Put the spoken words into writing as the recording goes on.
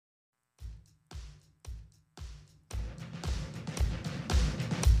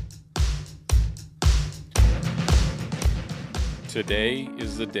Today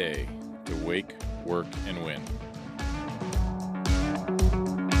is the day to wake, work, and win.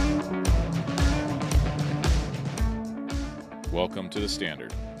 Welcome to the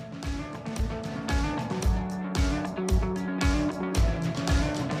Standard.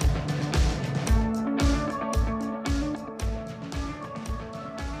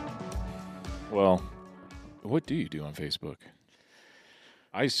 Well, what do you do on Facebook?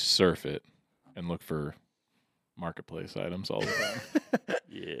 I surf it and look for marketplace items all the time.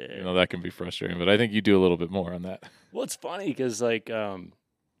 Yeah. You know, that can be frustrating, but I think you do a little bit more on that. Well, it's funny because, like,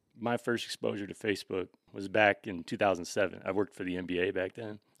 my first exposure to Facebook was back in 2007. I worked for the NBA back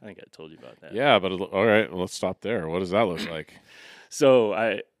then. I think I told you about that. Yeah, but all right, well, let's stop there. What does that look like? So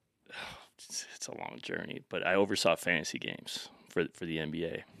it's a long journey, but I oversaw fantasy games for the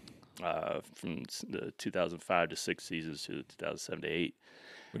NBA from the 2005 to 6 seasons to 2007 to 8.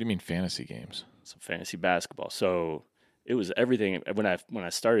 What do you mean fantasy games? So fantasy basketball. So it was everything. When I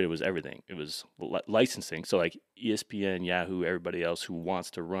started, it was everything. It was licensing. So like ESPN, Yahoo, everybody else who wants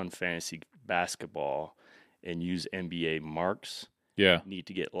to run fantasy basketball and use NBA marks, need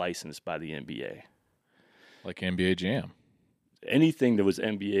to get licensed by the NBA. Like NBA Jam. Anything that was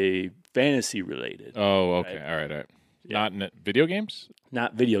NBA fantasy related. Oh, okay. Right? All right. Yeah. Not video games?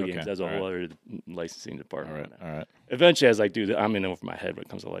 Not video games. Okay. That's a All whole other licensing department. All right. Eventually, I was like, dude, I'm in over my head when it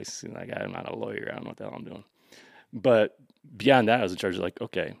comes to licensing. Like, I'm not a lawyer. I don't know what the hell I'm doing. But beyond that, I was in charge of, like,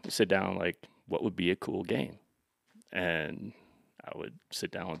 okay, sit down, like, what would be a cool game? And I would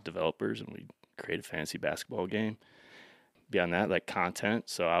sit down with developers, and we'd create a fantasy basketball game. Beyond that, like, content.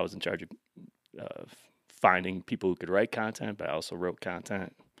 So I was in charge of finding people who could write content, but I also wrote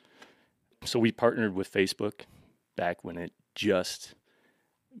content. So we partnered with Facebook back when it just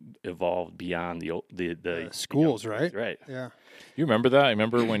evolved beyond the schools, right? Right. Yeah. You remember that? I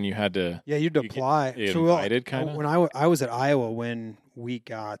remember when you had to... Yeah, you'd apply. Invited, kind of? When I was at Iowa when we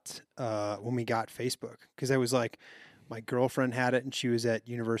got Facebook, because I was like, my girlfriend had it, and she was at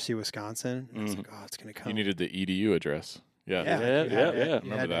University of Wisconsin. And I was like, oh, it's going to come. You needed the EDU address. Yeah. Yeah.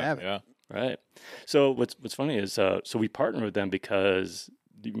 Remember that? Yeah. Right. So what's funny is, so we partnered with them because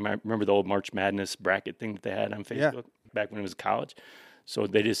you might remember the old March Madness bracket thing that they had on Facebook back when it was college. So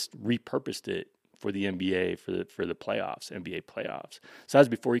they just repurposed it for the NBA for the playoffs, NBA playoffs. So that was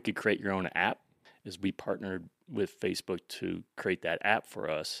before you could create your own app. Is we partnered with Facebook to create that app for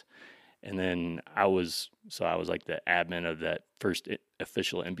us, and then I was like the admin of that first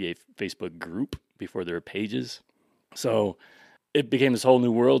official NBA Facebook group before there were pages. So it became this whole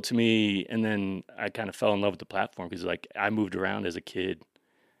new world to me, and then I kind of fell in love with the platform because, like, I moved around as a kid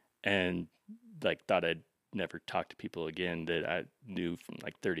and, like, thought I'd never talk to people again that I knew from,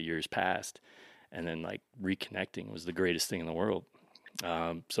 like, 30 years past. And then, like, reconnecting was the greatest thing in the world.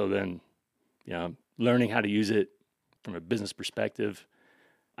 So then, you know, learning how to use it from a business perspective,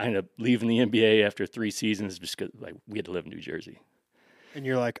 I ended up leaving the NBA after 3 seasons just because, like, we had to live in New Jersey. And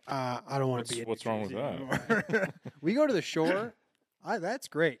you're like, I don't want to be in What's New wrong with Jersey that? We go to the shore. That's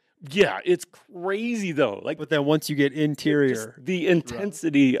great. Yeah, it's crazy, though. Like, but then once you get interior, the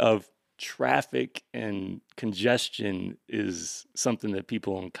intensity of traffic and congestion is something that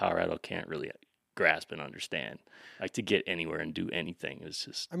people in Colorado can't really grasp and understand. Like, to get anywhere and do anything is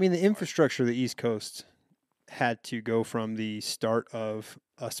just... I mean, the infrastructure of the East Coast had to go from the start of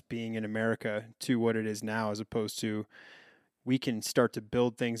us being in America to what it is now, as opposed to we can start to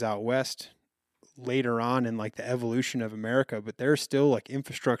build things out west later on in, like, the evolution of America, but there's still, like,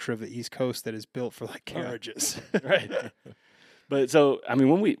 infrastructure of the East Coast that is built for, like, carriages. Right. But so, I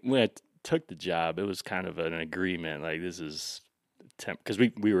mean, when I took the job, it was kind of an agreement, like, this is because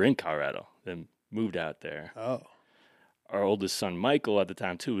we were in Colorado, then moved out there. Oh. Our oldest son, Michael, at the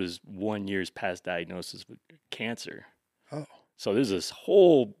time, too, was 1 year past diagnosis with cancer. Oh. So there's this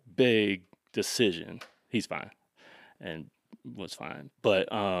whole big decision. He's fine and was fine. But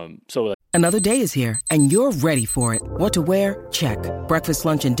so... Another day is here, and you're ready for it. What to wear? Check. Breakfast,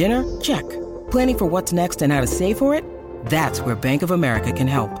 lunch, and dinner? Check. Planning for what's next and how to save for it? That's where Bank of America can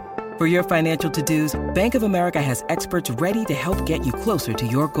help. For your financial to-dos, Bank of America has experts ready to help get you closer to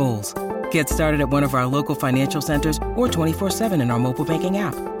your goals. Get started at one of our local financial centers or 24/7 in our mobile banking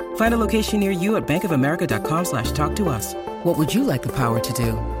app. Find a location near you at bankofamerica.com/talktous. What would you like the power to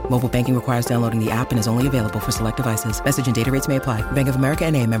do? Mobile banking requires downloading the app and is only available for select devices. Message and data rates may apply. Bank of America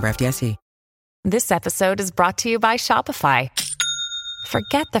NA, member FDIC. This episode is brought to you by Shopify.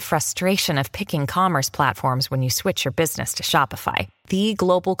 Forget the frustration of picking commerce platforms when you switch your business to Shopify, the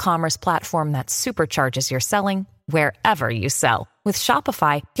global commerce platform that supercharges your selling wherever you sell. With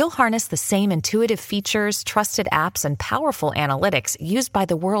Shopify, you'll harness the same intuitive features, trusted apps, and powerful analytics used by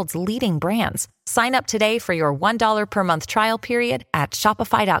the world's leading brands. Sign up today for your $1 per month trial period at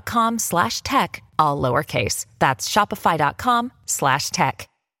shopify.com/tech, all lowercase. That's shopify.com/tech.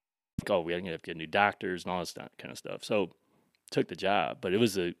 Oh, we had to get new doctors and all this kind of stuff. So took the job, but it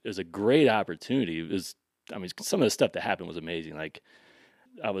was a great opportunity. It was, I mean, some of the stuff that happened was amazing. Like,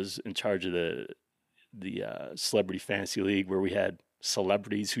 I was in charge of the Celebrity Fantasy League, where we had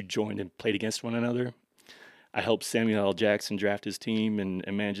celebrities who joined and played against one another. I helped Samuel L. Jackson draft his team and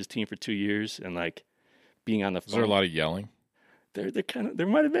manage his team for 2 years, and like being on the phone. Was there a lot of yelling? There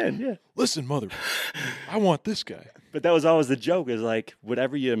might have been, yeah. Listen, mother, I want this guy. But that was always the joke, is like,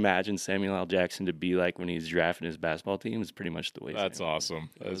 whatever you imagine Samuel L. Jackson to be like when he's drafting his basketball team is pretty much the way. That's awesome.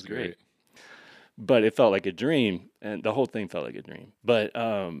 That's great. But it felt like a dream, and the whole thing felt like a dream. But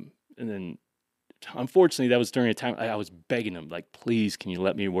and then, unfortunately, that was during a time I was begging him, like, please, can you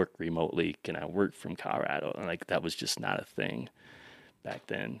let me work remotely? Can I work from Colorado? And like, that was just not a thing back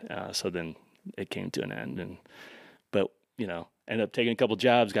then. So then it came to an end, but ended up taking a couple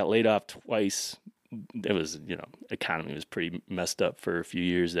jobs, got laid off twice. It was, economy was pretty messed up for a few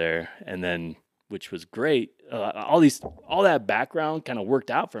years there, and then, which was great. All that background kind of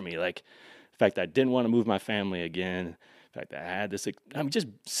worked out for me. Like, the fact that I didn't want to move my family again. The fact that I had this, just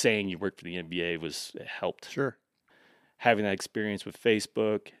saying you worked for the NBA it helped. Sure. Having that experience with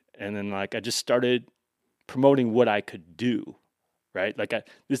Facebook, and then like I just started promoting what I could do, right? Like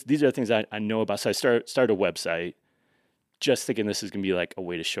these are the things I know about. So I started a website, just thinking this is gonna be like a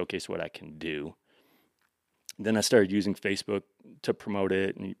way to showcase what I can do. Then I started using Facebook to promote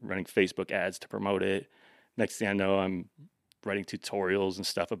it and running Facebook ads to promote it. Next thing I know, I'm writing tutorials and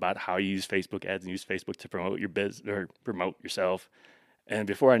stuff about how you use Facebook ads and use Facebook to promote your business or promote yourself. And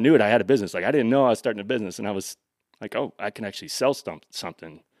before I knew it, I had a business. Like, I didn't know I was starting a business, and I was like, oh, I can actually sell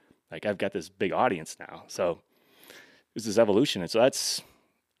something. Like, I've got this big audience now. So it was this evolution. And so that's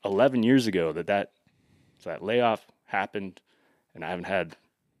 11 years ago that layoff happened, and I haven't had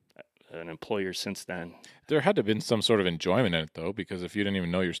an employer since then. There had to have been some sort of enjoyment in it, though, because if you didn't even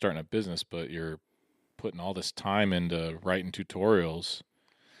know you're starting a business, but you're putting all this time into writing tutorials.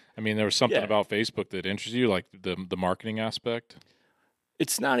 I mean, there was something about Facebook that interested you, like the marketing aspect?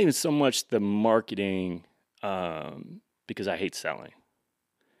 It's not even so much the marketing, because I hate selling.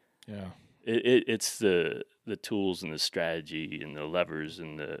 Yeah. It's the tools and the strategy and the levers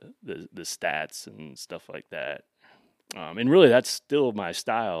and the stats and stuff like that. And really, that's still my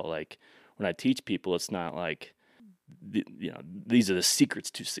style. Like, when I teach people, it's not like, these are the secrets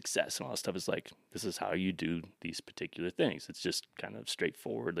to success and all that stuff. It's like, this is how you do these particular things. It's just kind of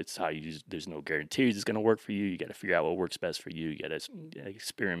straightforward. It's how you use, there's no guarantees it's going to work for you. You got to figure out what works best for you. You got to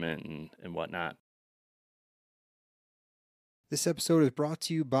experiment and whatnot. This episode is brought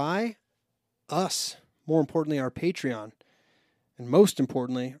to you by us. More importantly, our Patreon. And most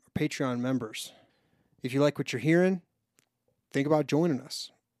importantly, our Patreon members. If you like what you're hearing, think about joining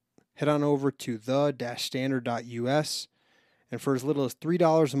us. Head on over to the-standard.us, and for as little as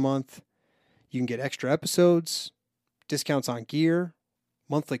 $3 a month, you can get extra episodes, discounts on gear,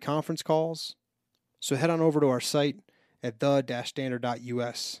 monthly conference calls. So head on over to our site at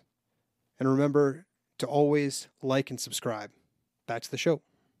the-standard.us. And remember to always like and subscribe. Back to the show.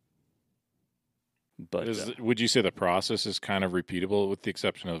 But would you say the process is kind of repeatable, with the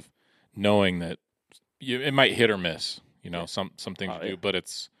exception of knowing that it might hit or miss? Some things you do, but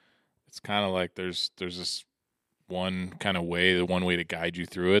it's kind of like there's this one kind of way, the one way to guide you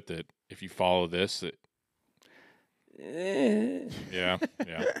through it, that if you follow this, yeah.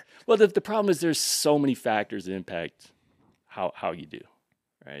 Well, the problem is there's so many factors that impact how you do,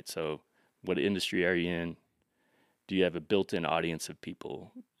 right? So what industry are you in? Do you have a built-in audience of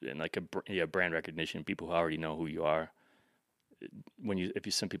people and like a brand recognition, people who already know who you are? If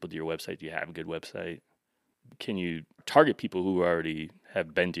you send people to your website, do you have a good website? Can you target people who already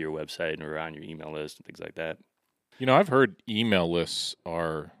have been to your website and are on your email list and things like that? I've heard email lists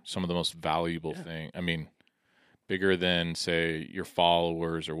are some of the most valuable thing. I mean, bigger than, say, your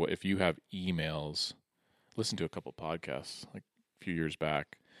followers, or if you have emails. Listen to a couple podcasts like a few years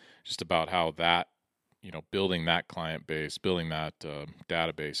back, just about how that, building that client base, building that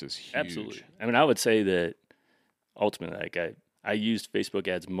database is huge. Absolutely. I mean, I would say that ultimately, like I used Facebook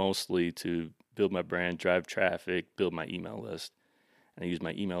ads mostly to build my brand, drive traffic, build my email list. And I use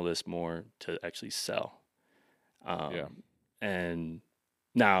my email list more to actually sell. And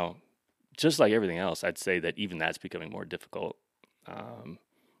now, just like everything else, I'd say that even that's becoming more difficult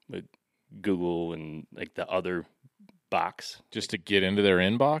with Google and like the other box. Just to get into their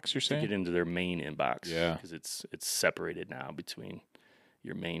inbox, you're To saying? get into their main inbox. Yeah. Because it's separated now between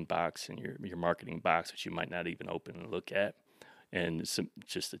your main box and your marketing box, which you might not even open and look at. And it's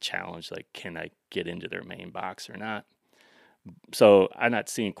just a challenge, like, can I get into their main box or not? So I'm not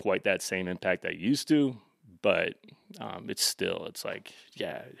seeing quite that same impact I used to, but it's like,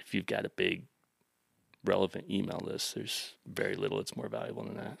 yeah, if you've got a big relevant email list, there's very little that's more valuable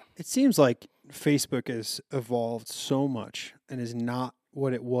than that. It seems like Facebook has evolved so much and is not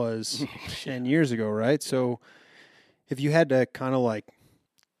what it was 10 years ago, right? So if you had to kind of like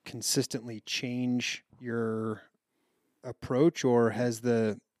consistently change your approach, or has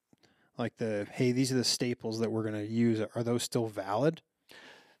hey, these are the staples that we're going to use, are those still valid?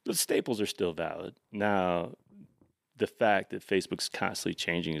 The staples are still valid. Now, the fact that Facebook's constantly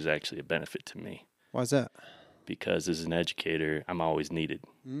changing is actually a benefit to me. Why is that? Because as an educator, I'm always needed.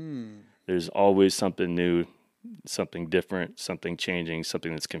 There's always something new, something different, something changing,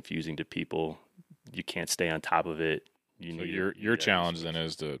 something that's confusing to people. You can't stay on top of it. So your challenge then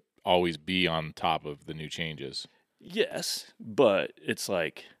is to always be on top of the new changes. Yes, but it's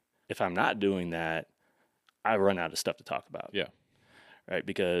like, if I'm not doing that, I run out of stuff to talk about. Yeah. Right?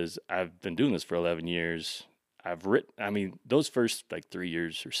 Because I've been doing this for 11 years. Those first like 3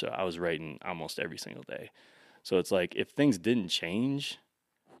 years or so, I was writing almost every single day. So it's like, if things didn't change,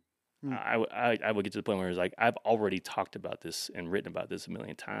 I would get to the point where it's like, I've already talked about this and written about this a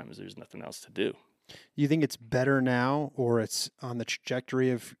million times. There's nothing else to do. You think it's better now, or it's on the trajectory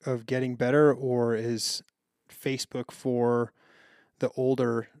of getting better, or is Facebook for the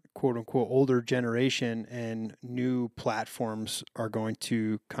older, quote unquote, older generation, and new platforms are going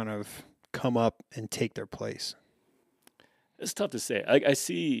to kind of come up and take their place? It's tough to say.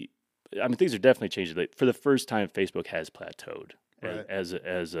 Things are definitely changing. Like, for the first time, Facebook has plateaued Right. as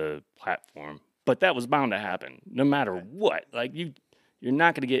a platform, but that was bound to happen no matter what. Like, you're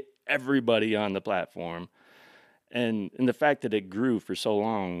not going to get everybody on the platform, and the fact that it grew for so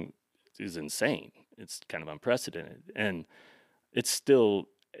long is insane. It's kind of unprecedented, and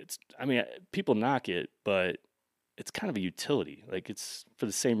people knock it, but it's kind of a utility. Like, it's for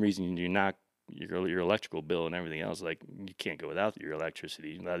the same reason you knock your electrical bill and everything else. Like, you can't go without your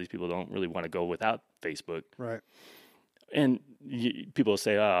electricity. A lot of these people don't really want to go without Facebook. Right. And people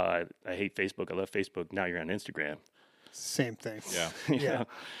say, "Oh, I hate Facebook. I love Facebook." Now you're on Instagram. Same thing. Yeah. You know?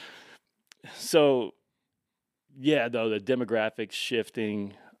 So, yeah, though, the demographics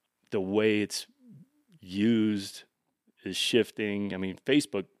shifting, the way it's used is shifting. I mean,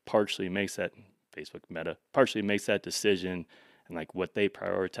 Facebook Meta partially makes that decision, and like what they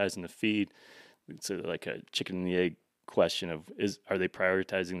prioritize in the feed. It's like a chicken and the egg question of, are they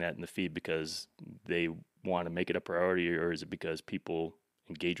prioritizing that in the feed because they want to make it a priority, or is it because people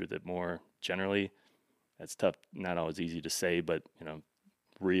engage with it more generally? That's tough, not always easy to say, but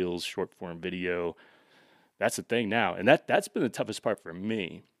Reels, short form video, that's the thing now. And that's been the toughest part for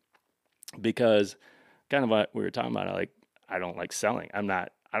me, because kind of what we were talking about, I don't like selling. I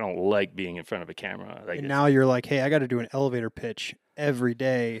don't like being in front of a camera. And now you're like, hey, I got to do an elevator pitch every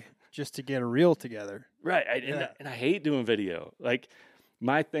day just to get a reel together. Right. And I hate doing video. Like,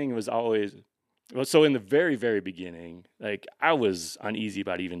 my thing was always, so in the very, very beginning, like, I was uneasy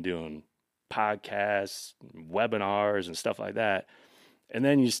about even doing podcasts, webinars, and stuff like that. And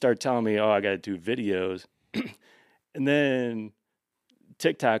then you start telling me, I got to do videos. And then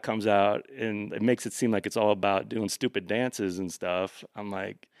TikTok comes out and it makes it seem like it's all about doing stupid dances and stuff. I'm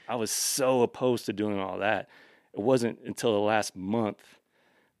like, I was so opposed to doing all that. It wasn't until the last month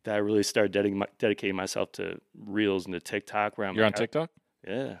that I really started dedicating myself to Reels and to TikTok. Where You're on TikTok?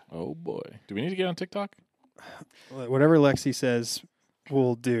 Yeah. Oh boy. Do we need to get on TikTok? Whatever Lexi says,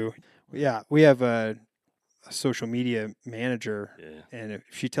 we'll do. Yeah, we have a social media manager, and if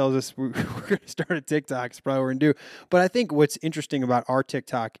she tells us we're going to start a TikTok, it's probably what we're going to do. But I think what's interesting about our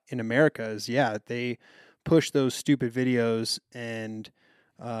TikTok in America is, they push those stupid videos and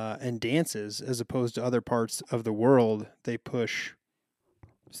dances, as opposed to other parts of the world. They push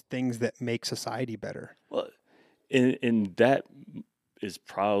things that make society better. Well, and that is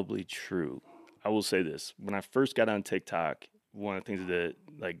probably true. I will say this: when I first got on TikTok, one of the things that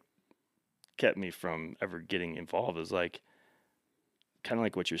kept me from ever getting involved is kind of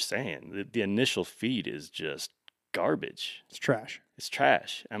like what you're saying. The initial feed is just garbage. It's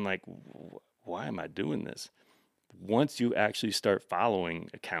trash. I'm like, why am I doing this? Once you actually start following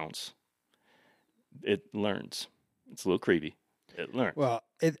accounts, it learns. It's a little creepy. It learns. Well,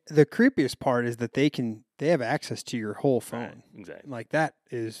 the creepiest part is that they have access to your whole phone. Right, exactly. Like, that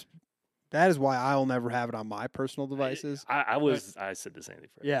is That is why I'll never have it on my personal devices. I said the same thing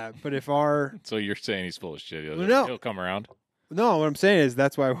for Yeah, but if our So you're saying he's full of shit. He'll, No. he'll come around. no, what I'm saying is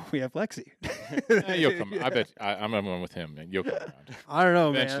that's why we have Lexi. You'll come. I bet I'm one with him, and you'll come around. I don't know,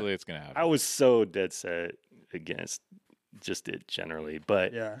 Eventually, man. it's gonna happen. I was so dead set against just it generally,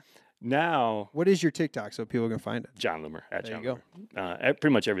 but Yeah. now What is your TikTok so people can find it? John Loomer at There John you Loomer.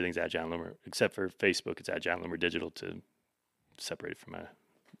 Pretty much everything's at John Loomer except for Facebook. It's at John Loomer Digital to separate it from my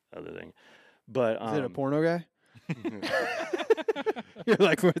other thing. But Is it a porno guy? You're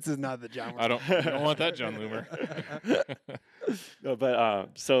like, this is not the John. I don't want that, John Loomer. No, but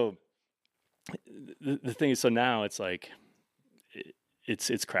so the thing is, so now it's like it's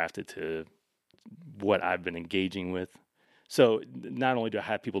crafted to what I've been engaging with. So not only do I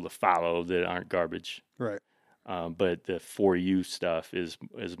have people to follow that aren't garbage, Right. but the For You stuff is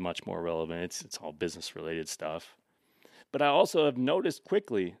much more relevant. It's all business related stuff. But I also have noticed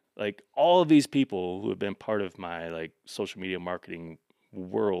quickly, like all of these people who have been part of my like social media marketing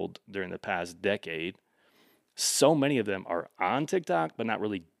world during the past decade, so many of them are on TikTok, but not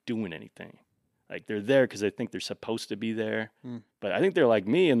really doing anything. Like they're there because they think they're supposed to be there. But I think they're like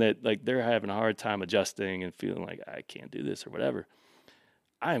me in that like they're having a hard time adjusting and feeling like I can't do this or whatever.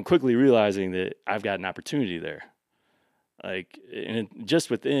 I am quickly realizing that I've got an opportunity there. Like, and just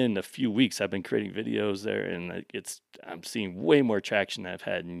within a few weeks, I've been creating videos there, and like I'm seeing way more traction than I've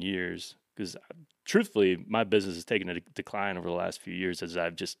had in years. Because truthfully, my business has taken a decline over the last few years as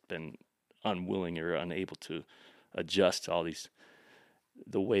I've just been unwilling or unable to adjust to all these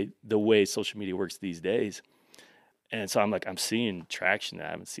the way social media works these days. And so I'm seeing traction that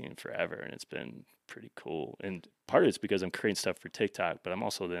I haven't seen in forever, and it's been pretty cool. And part of it's because I'm creating stuff for TikTok, but I'm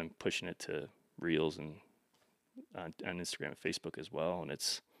also then pushing it to Reels and on Instagram and Facebook as well, and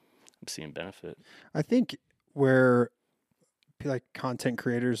I'm seeing benefit. I think where like content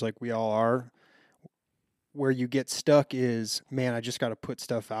creators like we all are, where you get stuck is, man, I just got to put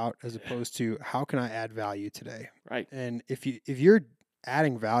stuff out as opposed to how can I add value today? Right. And if you're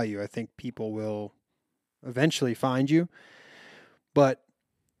adding value, I think people will eventually find you. But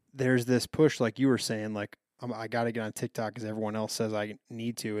there's this push, like you were saying, like I got to get on TikTok because everyone else says I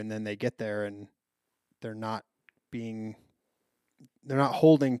need to, and then they get there and they're not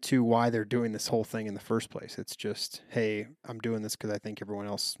holding to why they're doing this whole thing in the first place. It's just, hey, I'm doing this because I think everyone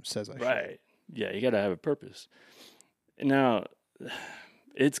else says I should. Right. Yeah, you got to have a purpose. Now,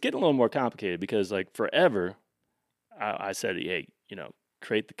 it's getting a little more complicated because, like, forever, I said, hey,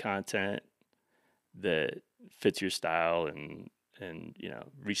 create the content that fits your style and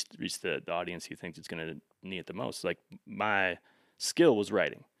reach the audience you think is going to need it the most. Like, my skill was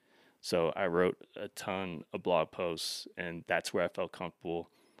writing. So I wrote a ton of blog posts, and that's where I felt comfortable.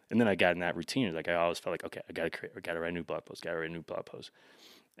 And then I got in that routine. Like I always felt like, okay, I got to write a new blog post,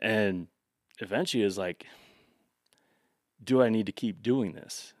 And eventually it's like, do I need to keep doing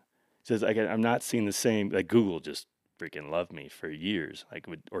this? It says I'm not seeing the same, like Google just freaking loved me for years. Like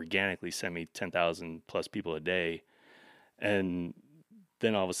would organically send me 10,000 plus people a day. And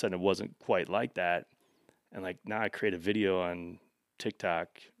then all of a sudden it wasn't quite like that. And like now I create a video on TikTok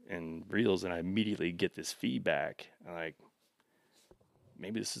and Reels, and I immediately get this feedback. I'm like,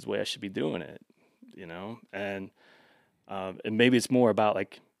 maybe this is the way I should be doing it, And maybe it's more about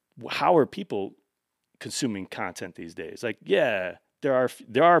like, how are people consuming content these days? Like, yeah, there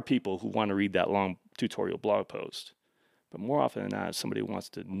are people who want to read that long tutorial blog post, but more often than not, if somebody wants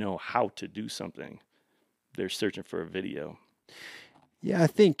to know how to do something, they're searching for a video. Yeah, I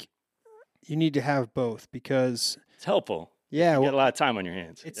think you need to have both because it's helpful. Yeah, you get a lot of time on your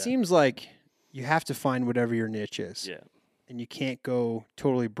hands. It seems like you have to find whatever your niche is. Yeah. And you can't go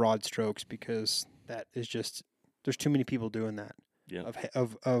totally broad strokes because that is just there's too many people doing that. Yeah.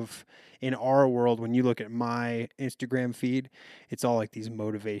 Of in our world, when you look at my Instagram feed, it's all like these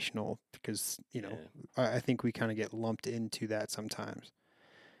motivational because I think we kind of get lumped into that sometimes.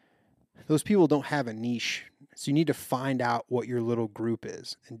 Those people don't have a niche, so you need to find out what your little group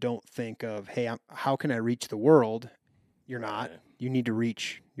is, and don't think of, hey, how can I reach the world? You're not. Right. You need to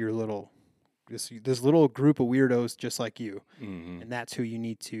reach your this little group of weirdos just like you, Mm-hmm. and that's who you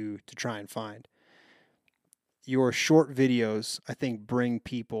need to try and find. Your short videos, I think, bring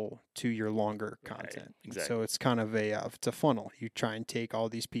people to your longer content. Right. Exactly. So it's kind of it's a funnel. You try and take all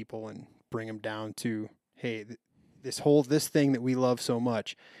these people and bring them down to, hey, this thing that we love so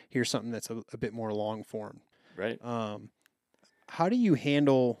much. Here's something that's a bit more long form. Right. How do you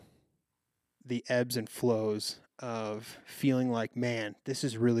handle the ebbs and flows of feeling like, man, this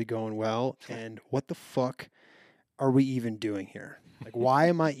is really going well, and what the fuck are we even doing here? Like, why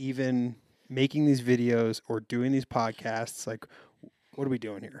am I even making these videos or doing these podcasts? Like, What are we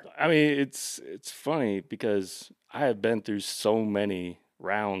doing here? I mean, it's funny because I have been through so many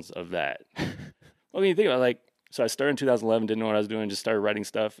rounds of that. I mean, think about so I started in 2011, didn't know what I was doing, just started writing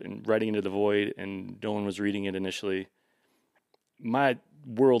stuff and writing into the void, and no one was reading it initially. My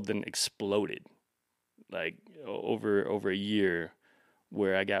world then exploded, over a year,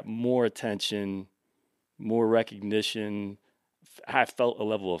 where I got more attention, more recognition. I felt a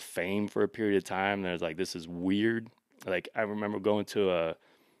level of fame for a period of time. And I was like, this is weird. I remember going to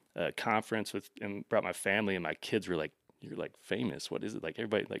a conference and brought my family, and my kids were like, you're famous. What is it?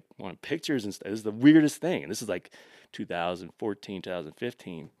 Everybody wanted pictures and stuff. This is the weirdest thing. And this is 2014,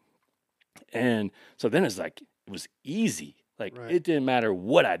 2015. And so then it was easy. Right. It didn't matter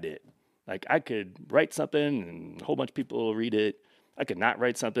what I did. I could write something and a whole bunch of people will read it. I could not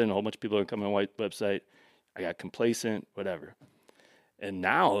write something, a whole bunch of people are coming on my website. I got complacent, whatever. And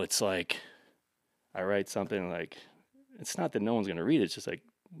now it's I write something it's not that no one's going to read it. It's just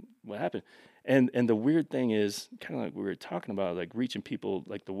what happened? And the weird thing is kind of we were talking about, reaching people,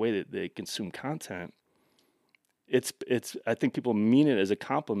 the way that they consume content. It's I think people mean it as a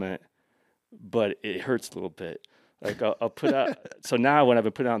compliment, but it hurts a little bit. I'll put out, so now when I've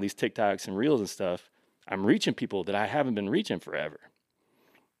been putting out these TikToks and Reels and stuff, I'm reaching people that I haven't been reaching forever.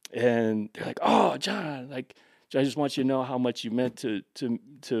 And they're like, oh, John, I just want you to know how much you meant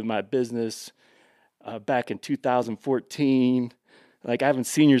to my business back in 2014. I haven't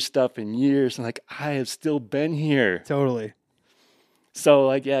seen your stuff in years. And I have still been here. Totally.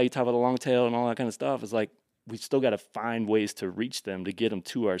 So yeah, you talk about the long tail and all that kind of stuff. It's we've still got to find ways to reach them, to get them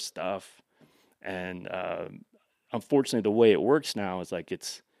to our stuff. And unfortunately, the way it works now is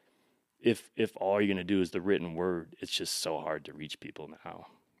it's if all you're going to do is the written word, it's just so hard to reach people now.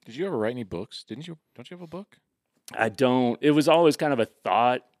 Did you ever write any books? Don't you have a book? I don't. It was always kind of a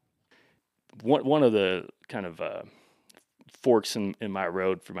thought. One of the kind of forks in my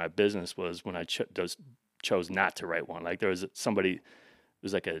road for my business was when I chose not to write one. There was somebody, it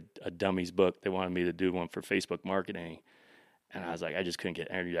was a dummies book. They wanted me to do one for Facebook marketing. And I was I just couldn't get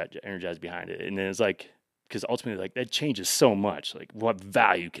energized behind it. And then it's because ultimately, that changes so much. What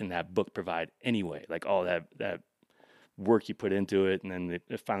value can that book provide anyway? All that work you put into it, and then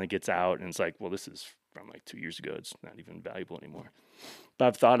it finally gets out, and it's well, this is from 2 years ago. It's not even valuable anymore. But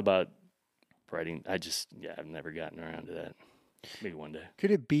I've thought about writing. I've never gotten around to that. Maybe one day.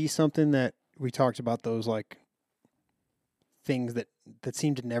 Could it be something that we talked about, those things that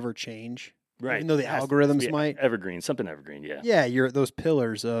seem to never change? Right. Even though the algorithms might. Something evergreen, yeah. Yeah, you're those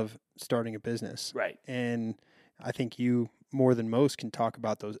pillars of starting a business. Right. And I think you, more than most, can talk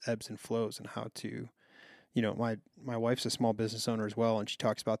about those ebbs and flows and how to, my wife's a small business owner as well, and she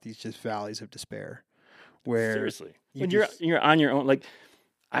talks about these just valleys of despair. Where seriously, when you're on your own,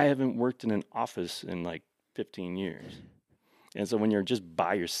 I haven't worked in an office in 15 years. And so when you're just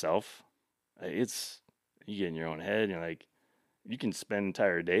by yourself, you get in your own head, and you can spend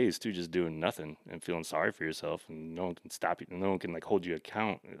entire days too just doing nothing and feeling sorry for yourself, and no one can stop you, and no one can hold you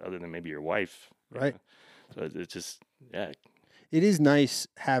account other than maybe your wife. Right. So it's just, yeah. It is nice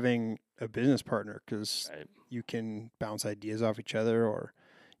having a business partner because Right. you can bounce ideas off each other, or,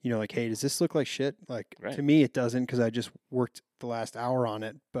 hey, does this look like shit? Right. To me, it doesn't, because I just worked the last hour on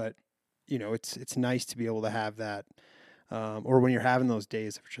it. But, it's nice to be able to have that. Or when you're having those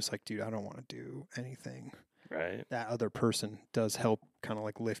days of just dude, I don't want to do anything. Right. That other person does help kind of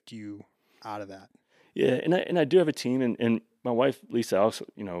lift you out of that. Yeah. And I do have a team, and my wife, Lisa, also,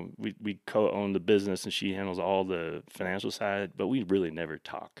 we co-own the business, and she handles all the financial side, but we really never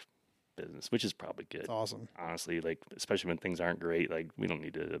talk business, which is probably good. It's awesome. Honestly, especially when things aren't great, we don't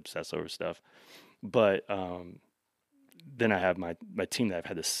need to obsess over stuff. But then I have my team that I've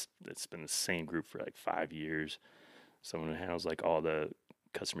had that's been the same group for 5 years. Someone who handles all the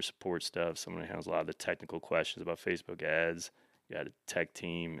customer support stuff, someone who handles a lot of the technical questions about Facebook ads. You got a tech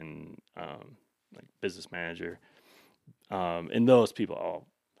team and business manager. And those people all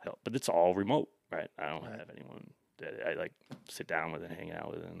help, but it's all remote, right? I don't have anyone that I sit down with and hang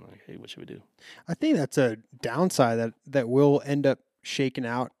out with and hey, what should we do? I think that's a downside that will end up shaken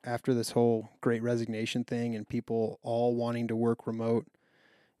out after this whole Great Resignation thing and people all wanting to work remote.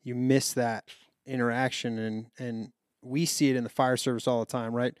 You miss that interaction, and we see it in the fire service all the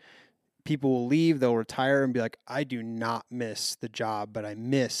time, right? People will leave, they'll retire and be like, I do not miss the job, but I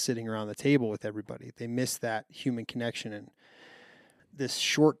miss sitting around the table with everybody. They miss that human connection, and this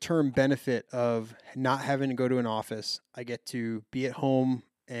short-term benefit of not having to go to an office. I get to be at home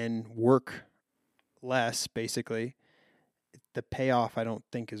and work less, basically. The payoff, I don't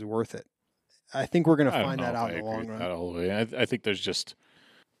think, is worth it. I think we're going to find that out in the long run. That whole way. I think there's,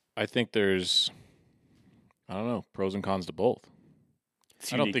 I don't know, pros and cons to both.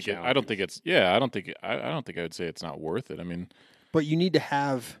 It's I don't unique think I challenges. don't think it's. Yeah, I don't think. I don't think I would say it's not worth it. I mean, But you need to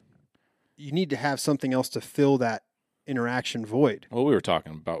have something else to fill that interaction void. what we were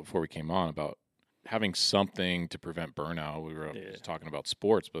talking about before we came on about having something to prevent burnout. We were Yeah. talking about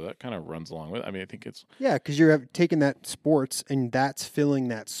sports, but that kind of runs along with it. I mean, I think it's Yeah, because you're taking that sports and that's filling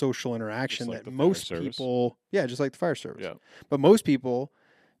that social interaction like that the fire most service. people, yeah, just like the fire service. yeah. But most people,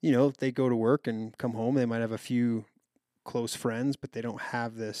 they go to work and come home. They might have a few close friends, but they don't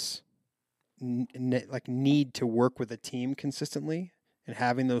have this need to work with a team consistently and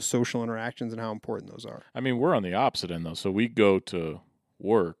having those social interactions and how important those are. I mean, we're on the opposite end though. So we go to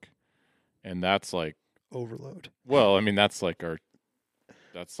work, and that's like, Overload. well, I mean, that's like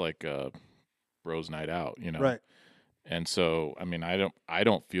bros night out, Right. And so, I mean, I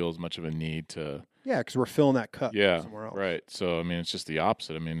don't feel as much of a need to. Yeah, because we're filling that cup Yeah, somewhere else. right. So, I mean, it's just the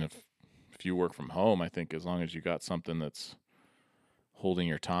opposite. I mean, if you work from home, I think as long as you got something that's holding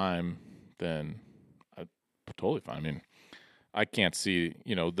your time, then totally fine. I mean, I can't see,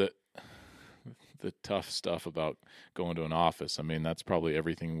 the tough stuff about going to an office. I mean, that's probably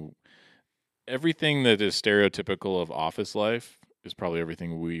everything that is stereotypical of office life is probably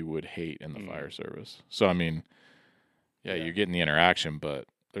everything we would hate in the fire service. So, I mean, yeah, you're getting the interaction, but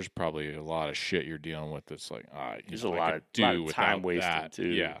there's probably a lot of shit you're dealing with that's like, There's a lot of time wasted that.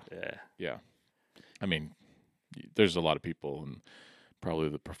 too. Yeah. I mean, there's a lot of people in probably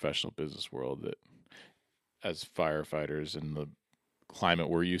the professional business world that, as firefighters in the climate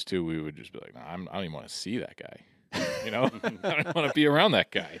we're used to, we would just be like, I don't even want to see that guy. I don't want to be around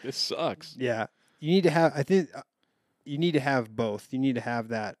that guy. This sucks. Yeah. You need to have, I think you need to have both. You need to have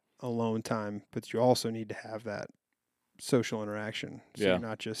that alone time, but you also need to have that social interaction. So Yeah. you're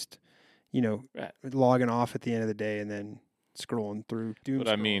not just, Right. logging off at the end of the day and then scrolling through doom But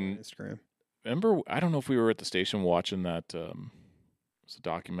I scrolling on mean, Instagram. Remember, I don't know if we were at the station watching that it's a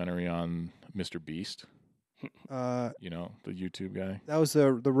documentary on Mr. Beast, the YouTube guy. That was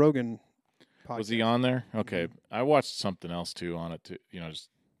the Rogan podcast. Was he on there? Okay. I watched something else too on it too, just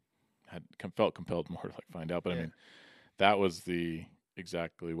felt compelled more to like find out. But I Yeah. mean, that was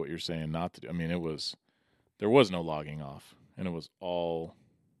exactly what you're saying not to do. I mean, there was no logging off, and it was all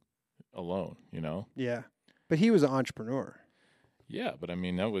alone, Yeah. But he was an entrepreneur. Yeah, but I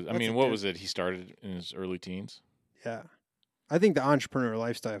mean, what was it? He started in his early teens? Yeah. I think the entrepreneur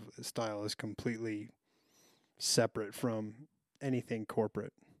lifestyle is completely separate from anything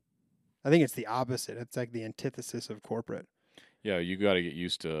corporate. I think it's the opposite. It's like the antithesis of corporate. Yeah, you got to get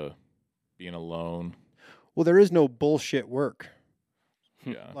used to being alone. Well, there is no bullshit work.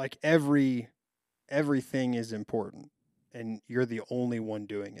 Yeah. Like everything is important and you're the only one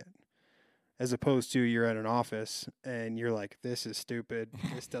doing it. As opposed to you're at an office and you're like, this is stupid.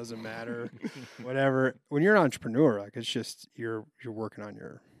 This doesn't matter. Whatever. When you're an entrepreneur, like it's just you're working on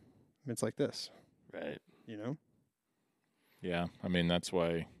it's like this. Right. Yeah, I mean that's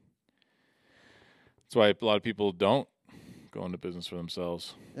why a lot of people don't go into business for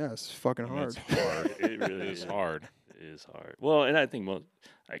themselves. Yeah, it's fucking I mean, hard. It's hard. It really It's is. hard. It is hard. Well, and I think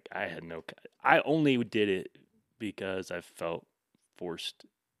I only did it because I felt forced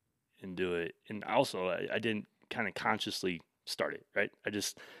into it, and also I didn't kind of consciously start it. Right.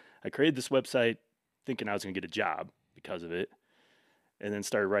 I created this website thinking I was going to get a job because of it, and then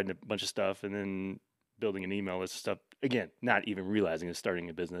started writing a bunch of stuff, and then building an email list stuff. Again, not even realizing it's starting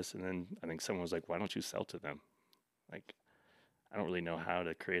a business. And then I think someone was like, "Why don't you sell to them?" Like, I don't really know how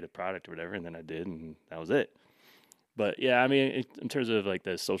to create a product or whatever, and then I did, and that was it. But yeah, I mean, in terms of like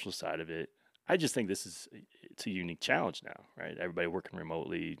the social side of it, I just think it's a unique challenge now, right? Everybody working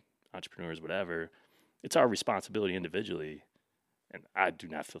remotely, entrepreneurs, whatever. It's our responsibility individually, and I do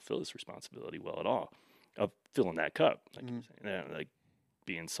not fulfill this responsibility well at all of filling that cup, like you're saying, like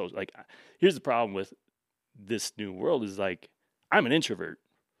being social. Like, here's the problem with this new world is like I'm an introvert,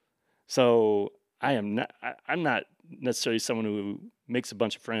 so I'm not necessarily someone who makes a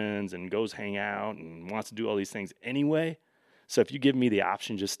bunch of friends and goes hang out and wants to do all these things anyway. So if you give me the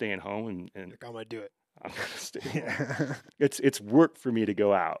option just staying home and Like, I'm gonna do it. I'm gonna stay home. It's work for me to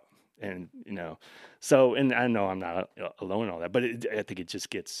go out and so, and I know I'm not alone in all that, but I think it just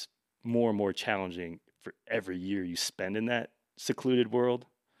gets more and more challenging for every year you spend in that secluded world,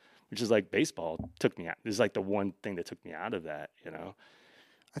 which is like baseball took me out. This is like the one thing that took me out of that,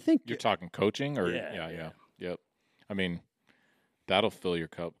 I think You're talking coaching, or Yeah. Yep. I mean, that'll fill your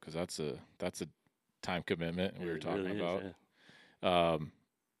cup because that's a time commitment we were It talking really is, about.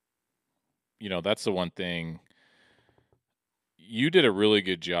 yeah. That's the one thing. You did a really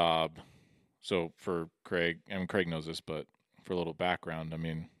good job. So for Craig, Craig knows this, but for a little background, I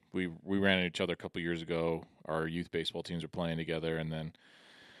mean, we ran into each other a couple years ago. our youth baseball teams are playing together, and then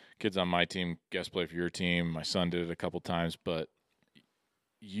kids on my team guest play for your team. My son did it a couple times, but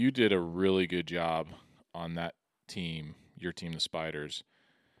you did a really good job on that team, your team, the Spiders.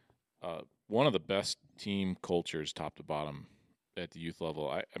 One of the best team cultures, top to bottom, at the youth level,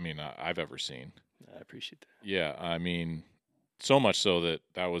 I've ever seen. I appreciate that. Yeah, I mean, so much so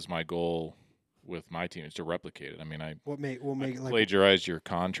that was my goal with my team, is to replicate it. I mean, I plagiarized your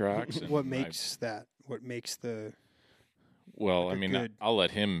contracts. What makes that? What makes the? Well, like I mean, good... I'll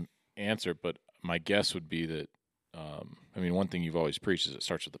let him answer, but my guess would be that. One thing you've always preached is it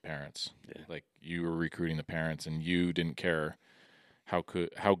starts with the parents. Yeah. Like, you were recruiting the parents, and you didn't care how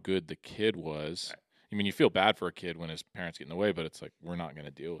good the kid was. Right. I mean, you feel bad for a kid when his parents get in the way, but it's like, we're not going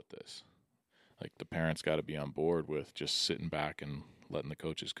to deal with this. Like, the parents got to be on board with just sitting back and letting the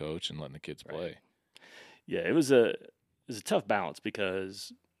coaches coach and letting the kids play. Right. Yeah, it was a tough balance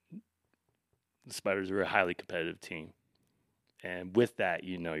because the Spiders were a highly competitive team, and with that,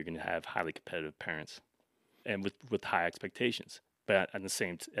 you're going to have highly competitive parents, and with high expectations. But at the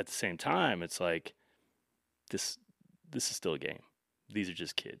same time, it's like this is still a game. These are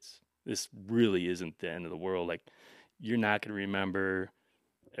just kids. This really isn't the end of the world. Like, you're not going to remember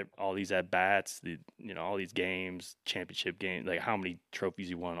all these at bats, all these games, championship games, like how many trophies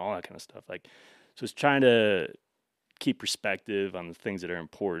you won, all that kind of stuff. Like, so it's trying to keep perspective on the things that are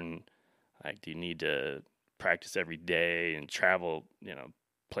important. Like, do you need to practice every day and travel,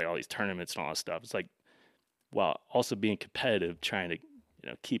 play all these tournaments and all that stuff? It's like, while also being competitive, trying to,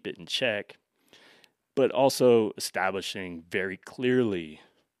 keep it in check, but also establishing very clearly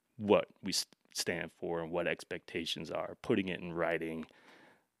what we stand for and what expectations are, putting it in writing,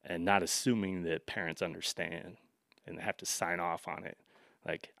 and not assuming that parents understand and have to sign off on it.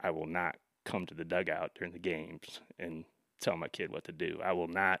 Like, I will not come to the dugout during the games and tell my kid what to do. I will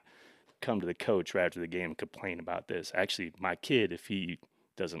not come to the coach right after the game and complain about this. Actually, my kid, if he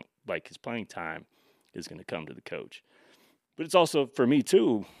doesn't like his playing time, is going to come to the coach. But it's also, for me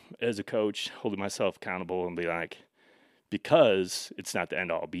too, as a coach, holding myself accountable and be like, because it's not the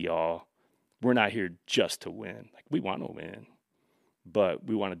end-all, be-all, we're not here just to win. Like, we want to win, but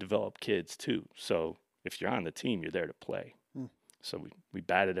we want to develop kids too. So if you're on the team, you're there to play. So we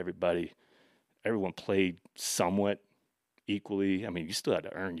batted everybody. Everyone played somewhat equally. I mean, you still had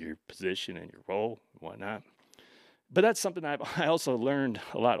to earn your position and your role and whatnot. But that's something I also learned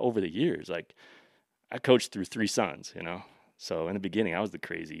a lot over the years. Like, I coached through 3 sons, So in the beginning, I was the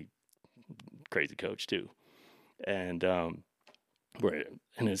crazy coach too. And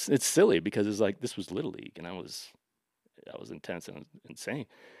it's silly because it's like, this was Little League, and I was intense and insane.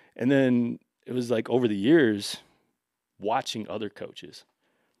 And then it was like, over the years, watching other coaches,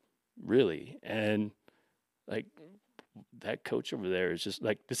 really, and like, that coach over there is just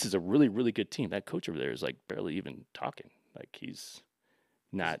like, this is a really, really good team. That coach over there is like barely even talking. Like, he's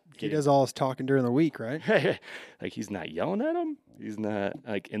not. He does all his talking during the week, right? Like, he's not yelling at them. He's not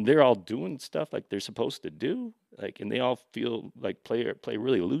like, and they're all doing stuff like they're supposed to do. Like, and they all feel like play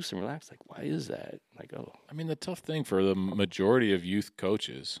really loose and relaxed. Like, why is that? Like, oh, I mean, the tough thing for the majority of youth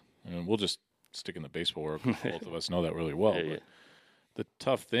coaches, and we'll just stick in the baseball world. Both of us know that really well. Yeah. But the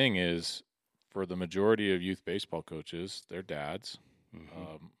tough thing is, for the majority of youth baseball coaches, their dads,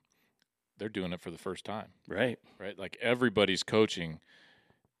 they're doing it for the first time. Right. Like, everybody's coaching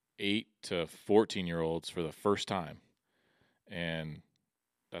 8 to 14-year-olds for the first time. And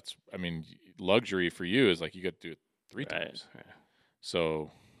that's, luxury for you is like, you got to do it 3 times. Right. So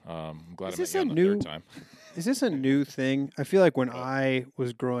I'm glad I met you on the 3rd time. Is this a new thing? I feel like when I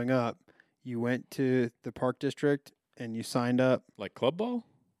was growing up, you went to the Park District and you signed up. Like club ball?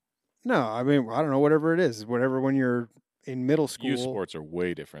 No, I don't know, whatever it is. Whatever, when you're in middle school. Youth sports are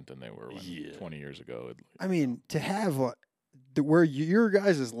way different than they were 20 years ago. To have where your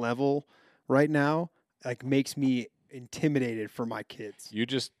guys' level right now, like, makes me intimidated for my kids. You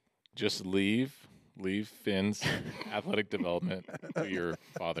just leave Finn's athletic development to your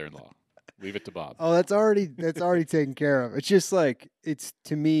father-in-law. Leave it to Bob. Oh, that's already taken care of. It's just like,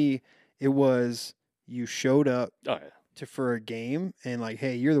 to me, it was, you showed up for a game and like,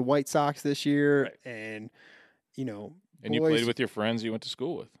 hey, you're the White Sox this year, right. And boys, you played with your friends you went to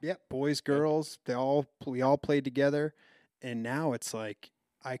school with. Yep, boys, girls, we all played together, and now it's like,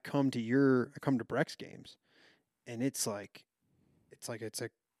 I come to Breck's games, and it's like it's a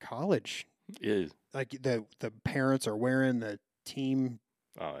college. It is. Like, the parents are wearing the team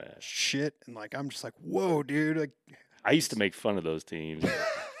shit, and like, I'm just like, whoa, dude. Like, I used to make fun of those teams.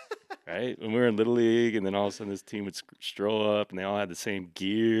 Right? When we were in Little League, and then all of a sudden this team would stroll up, and they all had the same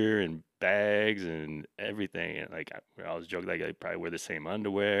gear and bags and everything. And like, I was joking, like, they probably wear the same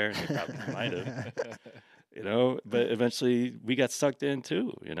underwear, and they probably might have. But eventually we got sucked in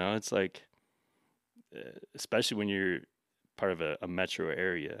too. It's like, especially when you're part of a metro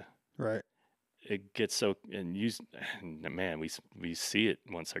area, Right. it gets so, and man, we see it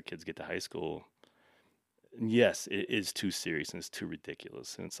once our kids get to high school. Yes, it is too serious and it's too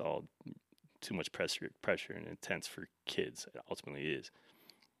ridiculous and it's all too much pressure and intense for kids. It ultimately is.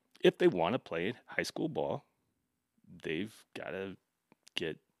 If they want to play high school ball, they've got to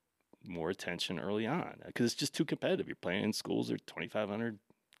get more attention early on because it's just too competitive. You're playing in schools that are 2,500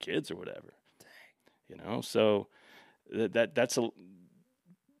 kids or whatever. Dang. So that's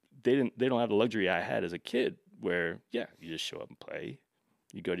they don't have the luxury I had as a kid where you just show up and play.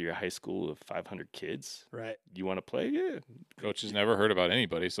 You go to your high school of 500 kids. Right. You want to play? Yeah. Coach has never heard about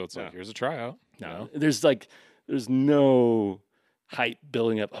anybody, so it's No. like, here's a tryout. No, there's no hype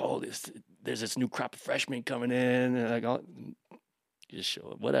building up. Oh, there's this new crop of freshmen coming in, and you just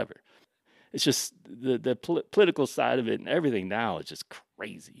show up, whatever. It's just the political side of it and everything now is just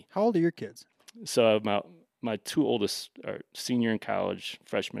crazy. How old are your kids? So my two oldest are senior in college,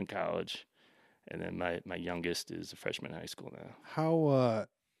 freshman in college, and then my youngest is a freshman in high school now. How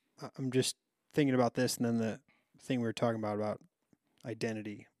I'm just thinking about this, and then the thing we were talking about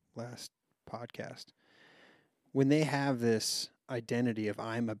identity last podcast. When they have this identity of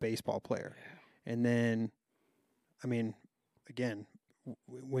I'm a baseball player, and then, I mean, again,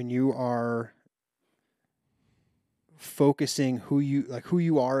 when you are focusing who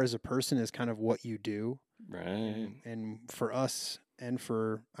you are as a person is kind of what you do, right? And for us, and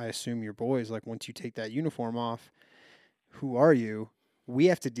for I assume your boys, like once you take that uniform off, who are you? We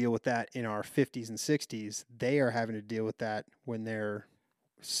have to deal with that in our 50s and 60s. They are having to deal with that when they're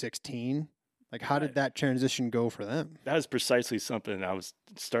 16. Like, how did that transition go for them? That was precisely something I was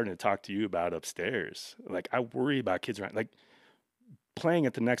starting to talk to you about upstairs. Like, I worry about kids around. Like, playing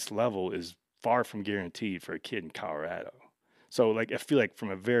at the next level is far from guaranteed for a kid in Colorado. So, like, I feel like from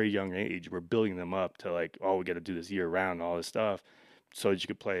a very young age, we're building them up to, like, oh, we got to do this year round and all this stuff so that you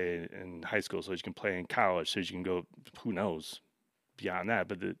can play in high school, so that you can play in college, so that you can go, who knows, beyond that.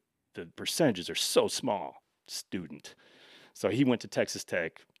 But the percentages are so small, student. So he went to Texas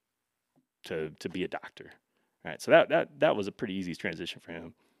Tech to be a doctor. All right, so that was a pretty easy transition for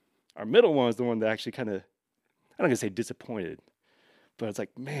him. Our middle one is the one that actually kind of, I'm not gonna say disappointed, but it's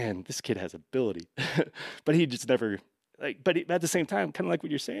like, man, this kid has ability, but he just never But at the same time, kind of like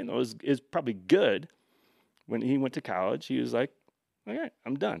what you're saying, though, is probably good. When he went to college, he was like, all right,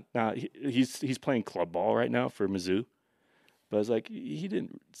 I'm done. Now he's playing club ball right now for Mizzou, but it's like he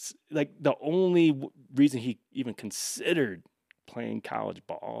didn't like the only reason he even considered playing college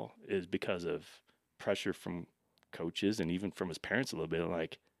ball is because of pressure from coaches and even from his parents a little bit.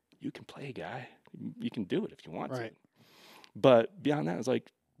 Like, you can play, guy. You can do it if you want to. But beyond that, it's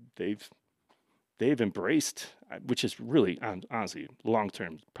like they've embraced, which is really, honestly, long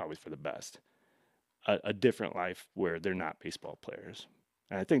term, probably for the best, a different life where they're not baseball players.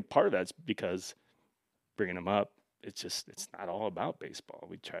 And I think part of that's because bringing them up, it's not all about baseball.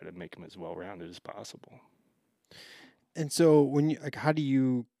 We try to make them as well rounded as possible. And so how do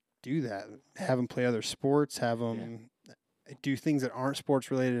you do that? Have them play other sports? Have them do things that aren't sports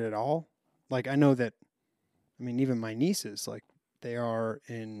related at all? Like, I know that, even my nieces, like, they are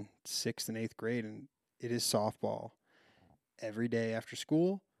in 6th and 8th grade, and it is softball every day after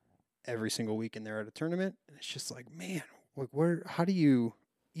school, every single weekend they're at a tournament. And it's just like, man, like, how do you,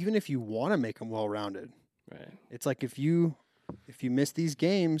 even if you want to make them well-rounded, right? It's like if you miss these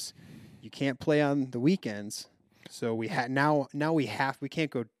games, you can't play on the weekends. So we now we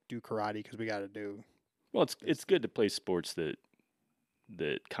can't go do karate because we got to do. Well, it's good to play sports that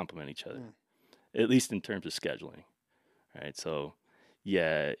complement each other, at least in terms of scheduling. Right, so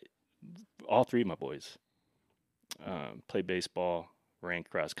yeah, all three of my boys play baseball, ran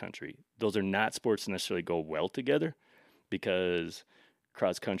cross country. Those are not sports that necessarily go well together because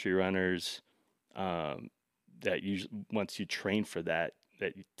cross country runners, that usually once you train for that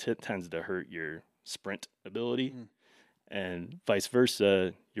tends to hurt your sprint ability, and vice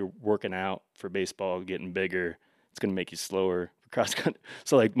versa. You're working out for baseball, getting bigger. It's going to make you slower. Cross country.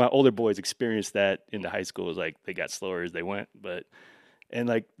 So like my older boys experienced that into high school. It was like they got slower as they went, and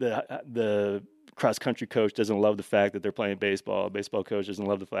like the cross country coach doesn't love the fact that they're playing baseball. Baseball coach doesn't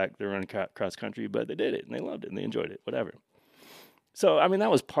love the fact they're running cross country, but they did it and they loved it and they enjoyed it, whatever. So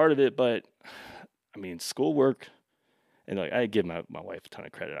that was part of it, but schoolwork, and like I give my wife a ton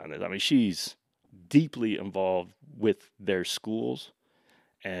of credit on this. She's deeply involved with their schools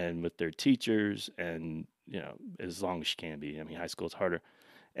and with their teachers, and as long as she can be. High school is harder,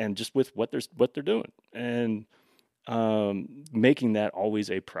 and just with what they're doing, and making that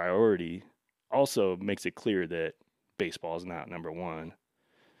always a priority also makes it clear that baseball is not number one,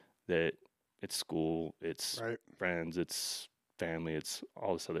 that it's school, it's Right. friends, it's family, it's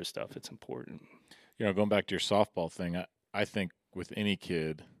all this other stuff. It's important. Going back to your softball thing, I think with any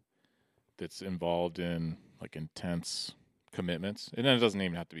kid that's involved in like intense commitments, and then it doesn't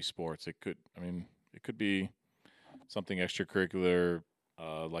even have to be sports. It could be something extracurricular,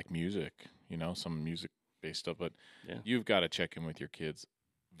 like music, some music-based stuff. But Yeah. you've got to check in with your kids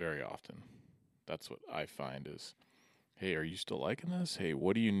very often. That's what I find is, hey, are you still liking this? Hey,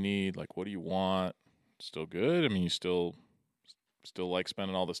 what do you need? Like, what do you want? Still good? I mean, you still like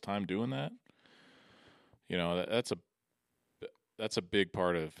spending all this time doing that? That's a big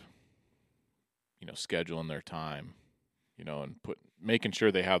part of, scheduling their time, and making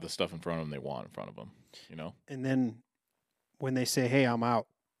sure they have the stuff in front of them they want in front of them, And then when they say, "Hey, I'm out,"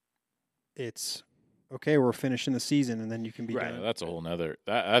 it's okay. We're finishing the season, and then you can be Right. done. That's a whole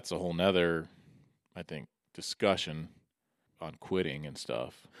nother, I think, discussion on quitting and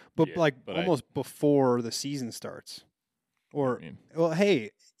stuff. But Yeah, like but almost before the season starts, or I mean, well,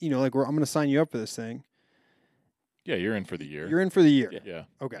 hey, like I'm going to sign you up for this thing. yeah, you're in for the year. You're in for the year. Yeah.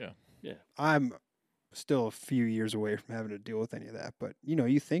 Okay. Yeah. Yeah. I'm still a few years away from having to deal with any of that, but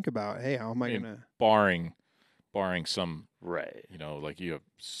you think about, hey, how am I mean, going to? barring some, Right. like you have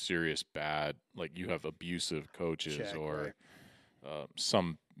serious bad, like you have abusive coaches Check, or right.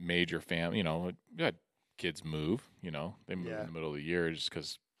 some major family, you had kids move, they move Yeah. in the middle of the year just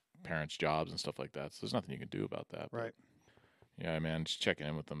because parents' jobs and stuff like that. So there's nothing you can do about that. But Right. yeah, man, just checking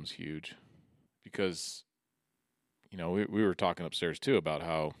in with them is huge because, we were talking upstairs too about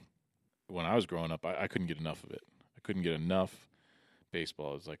how when I was growing up, I couldn't get enough of it. I couldn't get enough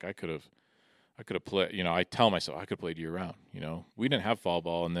baseball. It's like I could have played, I tell myself I could have played year round, We didn't have fall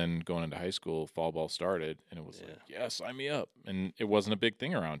ball, and then going into high school, fall ball started, and it was like, yeah, sign me up. And it wasn't a big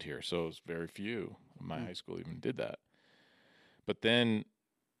thing around here, so it was very few in my high school even did that. But then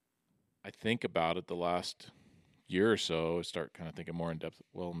I think about it the last year or so, I start kind of thinking more in depth,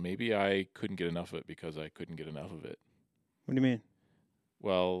 well, maybe I couldn't get enough of it because I couldn't get enough of it. What do you mean?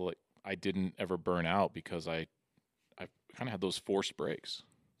 Well, like, I didn't ever burn out because I kind of had those forced breaks.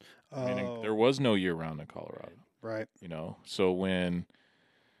 Meaning there was no year round in Colorado, Right. So when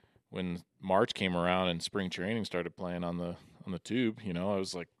March came around and spring training started playing on the tube, I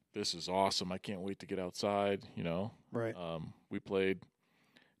was like, this is awesome. I can't wait to get outside, Right. We played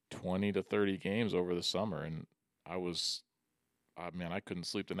 20 to 30 games over the summer, and I couldn't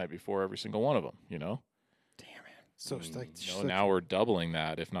sleep the night before every single one of them, Damn man. So it's like now we're doubling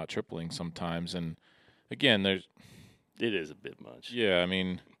that, if not tripling sometimes. And again, it is a bit much. Yeah,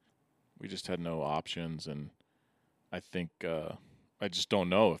 we just had no options, and I think I just don't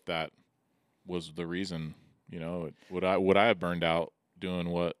know if that was the reason. Would I have burned out doing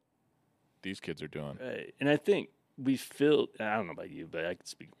what these kids are doing? Right. And I think we filled, I don't know about you, but I can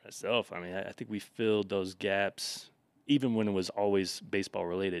speak for myself. I think we filled those gaps, even when it was always baseball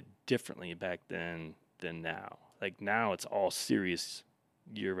related, differently back then than now. Like now it's all serious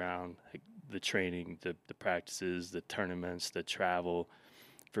year round, like the training, the practices, the tournaments, the travel.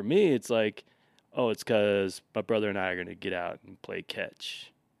 For me, it's like, it's because my brother and I are going to get out and play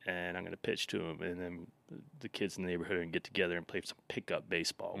catch, and I'm going to pitch to him, and then the kids in the neighborhood are going to get together and play some pickup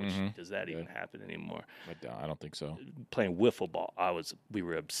baseball, which does that even happen anymore? I don't think so. Playing wiffle ball, we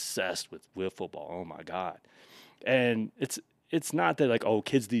were obsessed with wiffle ball. Oh my God. And it's not that like,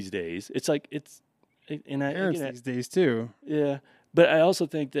 kids these days. It's like parents these days too. Yeah, but I also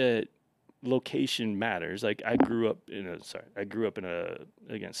think that location matters. Like I grew up in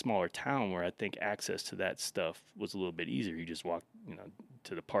a smaller town where I think access to that stuff was a little bit easier. You just walk,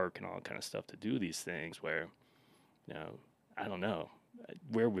 to the park and all that kind of stuff to do these things. Where, I don't know,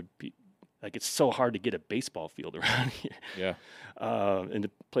 where would be like it's so hard to get a baseball field around here. Yeah, and the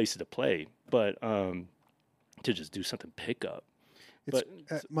places to play, but to just do something pickup. It's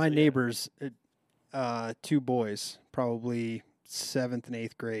my neighbors, two boys, probably 7th and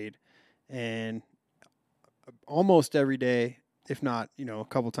 8th grade. And almost every day, if not, a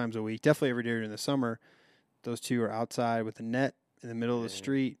couple times a week, definitely every day during the summer, those two are outside with a net in the middle of the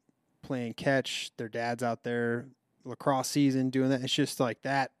street playing catch. Their dad's out there, lacrosse season, doing that. It's just like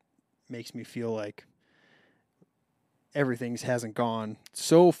that makes me feel like everything hasn't gone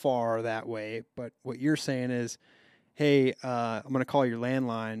so far that way. But what you're saying is, hey, I'm going to call your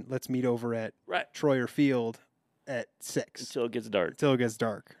landline. Let's meet over at Troyer Field at 6. Until it gets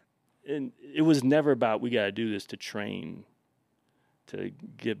dark. And it was never about we got to do this to train, to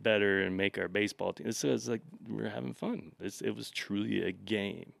get better and make our baseball team. It's like we were having fun. It was truly a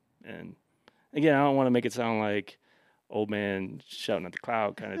game. And again, I don't want to make it sound like, old man shouting at the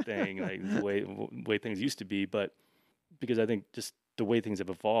cloud kind of thing, like the way things used to be. But because I think just the way things have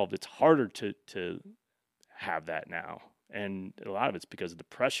evolved, it's harder to have that now. And a lot of it's because of the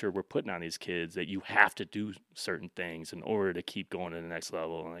pressure we're putting on these kids that you have to do certain things in order to keep going to the next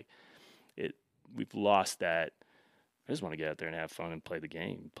level. And we've lost that. I just want to get out there and have fun and play the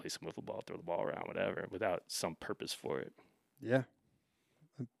game, play some wiffle ball, throw the ball around, whatever, without some purpose for it. Yeah.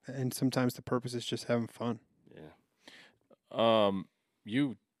 And sometimes the purpose is just having fun. Yeah.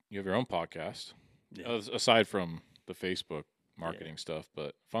 You have your own podcast, Yeah. aside from the Facebook marketing stuff,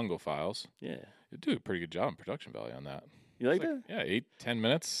 but Fungal Files. Yeah. You do a pretty good job in production value on that. You like that? Yeah, 8-10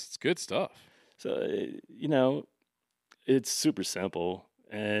 minutes. It's good stuff. So, it's super simple.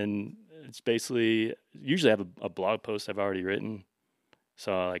 And it's basically, usually I have a blog post I've already written.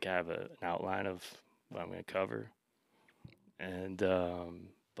 So I have an outline of what I'm going to cover. And,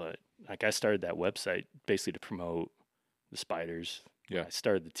 but I started that website basically to promote the Spiders. Yeah. I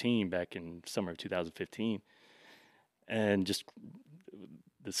started the team back in summer of 2015. And just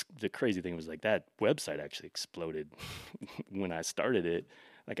the crazy thing was that website actually exploded when I started it.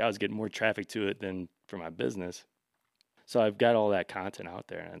 I was getting more traffic to it than for my business. So I've got all that content out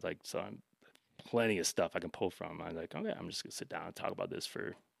there, and I'm plenty of stuff I can pull from. I'm like, okay, I'm just gonna sit down and talk about this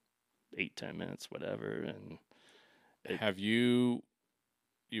for 8-10 minutes, whatever. And have you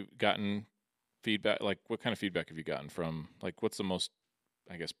gotten feedback? What kind of feedback have you gotten from? What's the most,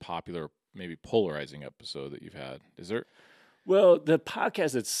 I guess, popular, maybe polarizing episode that you've had? Is there? Well, the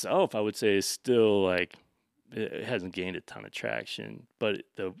podcast itself, I would say, is still it hasn't gained a ton of traction, but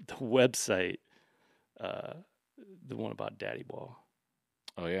the website, the one about Daddy Ball.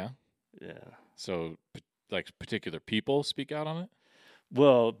 Oh yeah. Yeah. So particular people speak out on it?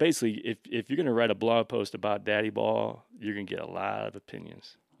 Well, basically, if you're going to write a blog post about Daddy Ball, you're going to get a lot of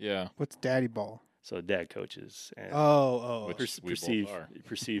opinions. Yeah. What's Daddy Ball? So dad coaches and Which we both are.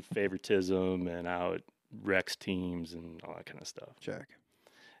 perceive favoritism and how it wrecks teams and all that kind of stuff. Check.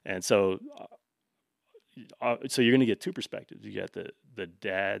 And so you're going to get two perspectives. You got the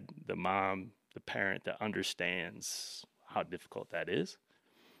dad, the mom, the parent that understands how difficult that is,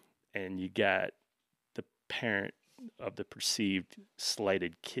 and you got the parent of the perceived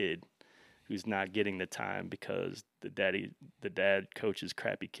slighted kid who's not getting the time because the dad coach's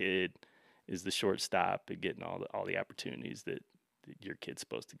crappy kid is the shortstop and getting all the opportunities that your kid's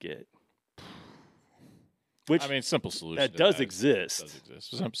supposed to get. Which, simple solution. That does exist. Does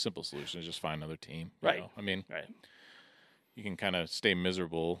exist. Some simple solution is just find another team. Right. Right. You can kind of stay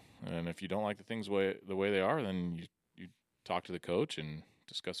miserable, and if you don't like the things the way they are, then you talk to the coach and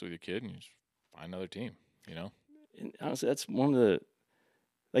discuss it with your kid, and you just find another team. And honestly, that's one of the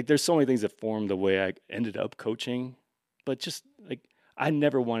there's so many things that formed the way I ended up coaching, but just I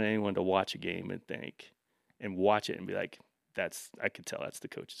never want anyone to watch a game and watch it and be like, I could tell that's the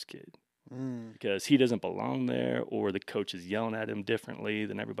coach's kid. Because he doesn't belong there, or the coach is yelling at him differently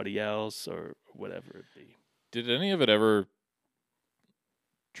than everybody else, or whatever it be. Did any of it ever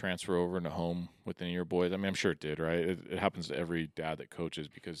transfer over into home with any of your boys? I'm sure it did, right? It happens to every dad that coaches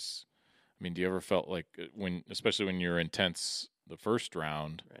because, do you ever felt like especially when you're intense the first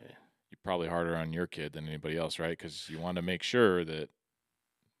round, right, you're probably harder on your kid than anybody else, right? Because you want to make sure that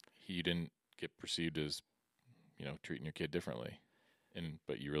he didn't get perceived as, treating your kid differently,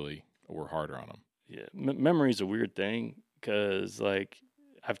 but you really were harder on him. Yeah, memory is a weird thing because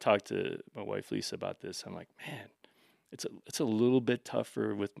I've talked to my wife Lisa about this. I'm like, man, it's a little bit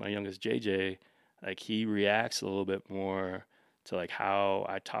tougher with my youngest JJ. He reacts a little bit more to how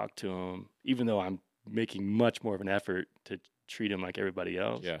I talk to him, even though I'm making much more of an effort to treat him like everybody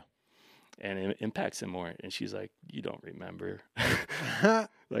else. Yeah. And it impacts him more. And she's like, you don't remember.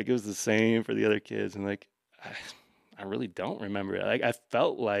 It was the same for the other kids. And I really don't remember it. I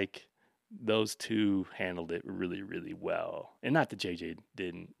felt like those two handled it really, really well. And not that JJ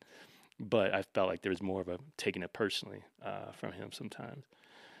didn't, but I felt like there was more of a taking it personally from him sometimes.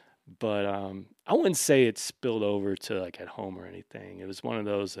 But I wouldn't say it spilled over to at home or anything. It was one of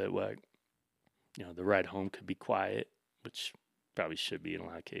those that the ride home could be quiet, which probably should be in a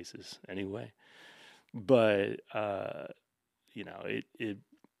lot of cases anyway. But it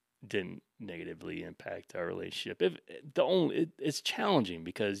didn't negatively impact our relationship. It's challenging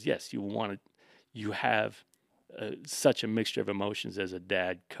because yes, you have such a mixture of emotions as a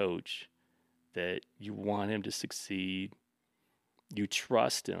dad coach that you want him to succeed. You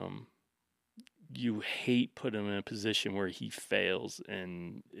trust him. You hate putting him in a position where he fails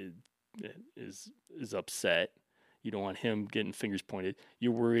and is upset. You don't want him getting fingers pointed.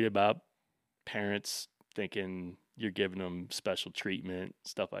 You're worried about parents thinking you're giving them special treatment,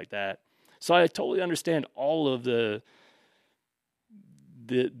 stuff like that. So I totally understand all of the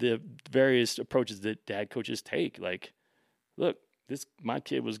the various approaches that dad coaches take. Like, look, my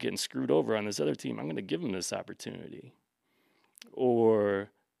kid was getting screwed over on this other team. I'm going to give him this opportunity. Or,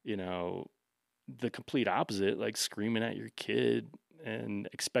 you know, the complete opposite, like screaming at your kid and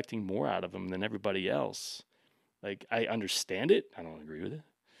expecting more out of them than everybody else. Like, I understand it. I don't agree with it,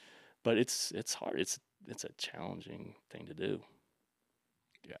 but it's hard. It's a challenging thing to do.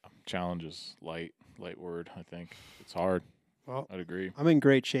 Yeah, challenge is light word. I think it's hard. Well, I'd agree. I'm in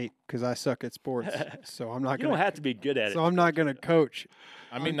great shape because I suck at sports, so I'm not. You don't have to be good at it. So I'm not going to coach.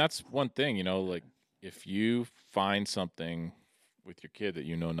 I mean, that's one thing, you know, like if you find something with your kid that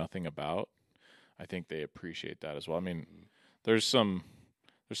you know nothing about, I think they appreciate that as well. I mean, there's some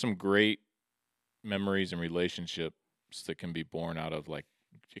great memories and relationships that can be born out of like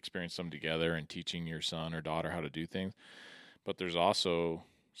experience them together and teaching your son or daughter how to do things. But there's also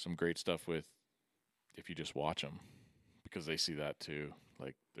some great stuff with if you just watch them, because they see that too.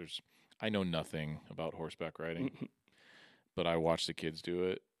 Like I know nothing about horseback riding, but I watch the kids do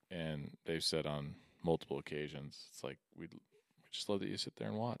it, and they've said on multiple occasions, it's like we just love that you sit there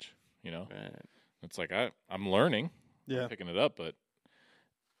and watch. You know, Right. It's like I'm learning, Yeah. I'm picking it up, but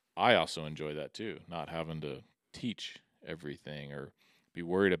I also enjoy that too, not having to teach everything or be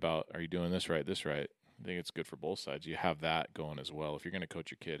worried about, are you doing this right? I think it's good for both sides. You have that going as well. If you're going to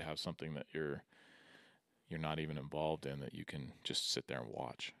coach your kid, have something that you're not even involved in that you can just sit there and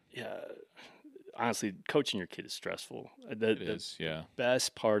watch. Yeah. Honestly, coaching your kid is stressful. It is, yeah.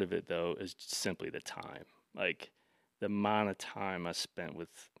 Best part of it, though, is simply the time. Like, the amount of time I spent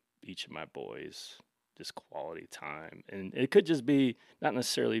with each of my boys, just quality time. And it could just be not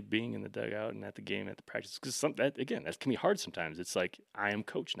necessarily being in the dugout and at the game, at the practice. Because that can be hard sometimes. It's like, I am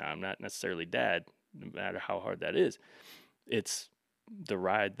coach now. I'm not necessarily dad, no matter how hard that is. It's the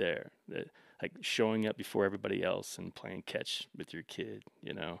ride there. Like showing up before everybody else and playing catch with your kid,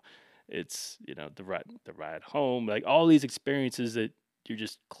 you know. It's, you know, the ride home, like all these experiences that you're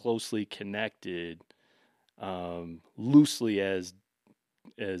just closely connected, loosely as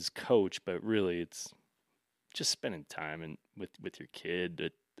coach, but really it's just spending time with your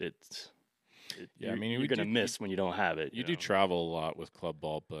kid. I mean, you're gonna miss when you don't have it. You do travel a lot with club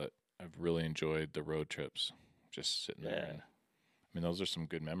ball, but I've really enjoyed the road trips. Just sitting there. And, I mean, those are some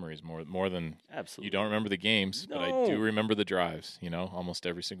good memories. More than Absolutely. You don't remember the games, but I do remember the drives. You know, almost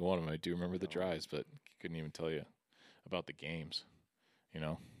every single one of them. I do remember the drives, but couldn't even tell you about the games. You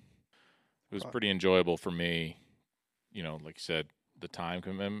know, it was pretty enjoyable for me. You know, like you said, the time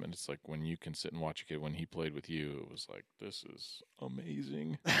commitment. It's like when you can sit and watch a kid when he played with you. It was like, this is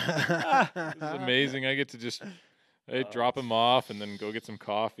amazing. This is amazing. I get to just drop him off and then go get some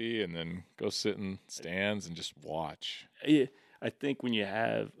coffee and then go sit in stands and just watch. Yeah, I think when you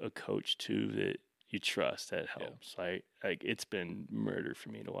have a coach too that you trust, that helps. Yeah. Like it's been murder for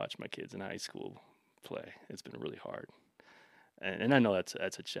me to watch my kids in high school play. It's been really hard, and I know that's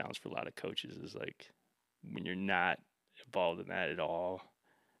a challenge for a lot of coaches. Is like when you're not involved in that at all,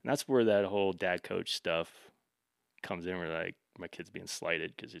 and that's where that whole dad coach stuff comes in. Where like my kid's being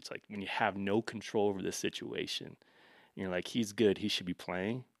slighted because it's like when you have no control over the situation, and you're like, he's good, he should be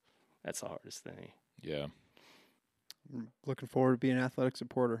playing. That's the hardest thing. Yeah. I'm looking forward to being an athletic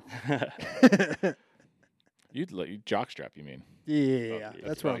supporter. You'd jockstrap, you mean? Yeah,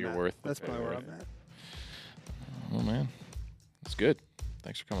 that's what you're I'm worth. at. That's probably where I'm at. Oh man, that's good.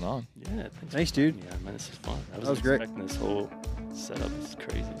 Thanks for coming on. Yeah, thanks, dude. Yeah, man, this is fun. I was great. Expecting this whole setup. It's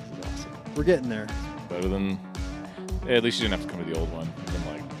crazy. This is awesome. We're getting there. Better than. Hey, at least you didn't have to come to the old one. I'm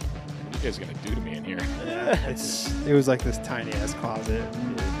like, what are you guys gonna do to me in here? It was like this tiny ass closet,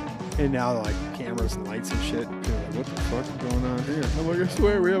 and now like cameras and lights and shit. You're like, what the fuck is going on here? I'm like, I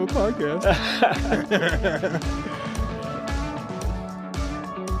swear we have a podcast.